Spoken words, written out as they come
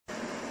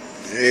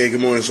Hey,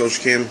 good morning,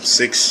 Social Cam.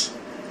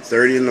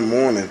 6:30 in the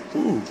morning.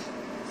 Ooh.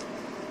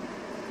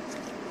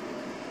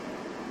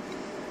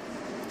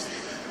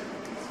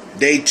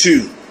 Day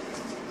 2.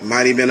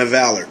 Mighty Men of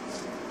Valor.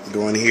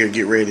 Going here,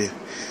 get ready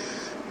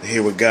to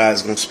hear what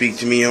God's going to speak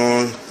to me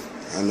on.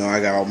 I know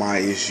I got all my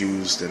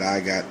issues that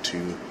I got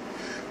to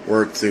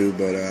work through,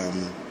 but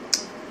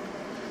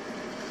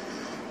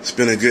it's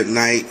been a good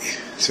night.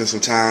 Spent some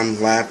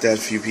time, laughed at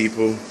a few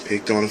people,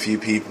 picked on a few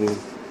people.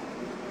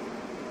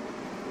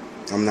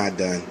 I'm not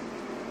done.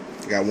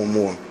 I got one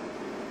more.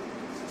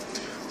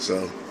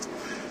 So,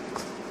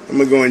 I'm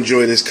going to go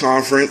enjoy this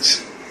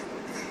conference.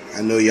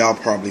 I know y'all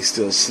probably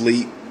still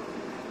asleep.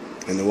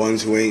 And the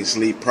ones who ain't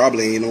asleep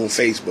probably ain't on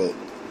Facebook,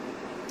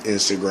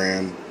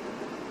 Instagram.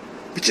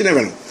 But you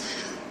never know.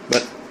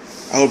 But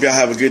I hope y'all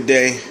have a good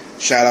day.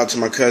 Shout out to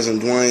my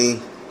cousin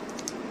Dwayne.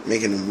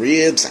 Making them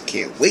ribs. I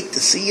can't wait to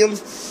see him.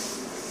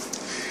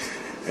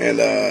 And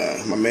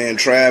my man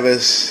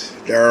Travis,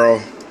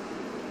 Daryl.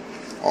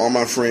 All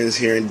my friends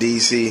here in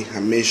D.C. I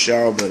miss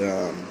y'all, but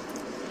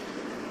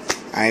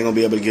I ain't going to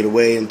be able to get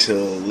away until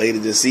later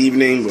this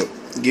evening, but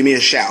give me a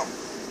shout.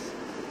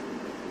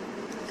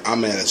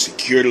 I'm at a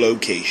secure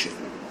location.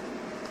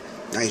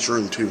 Nice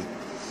room, too.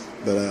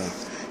 But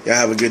y'all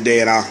have a good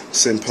day, and I'll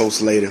send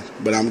posts later.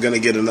 But I'm going to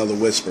get another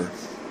whisper.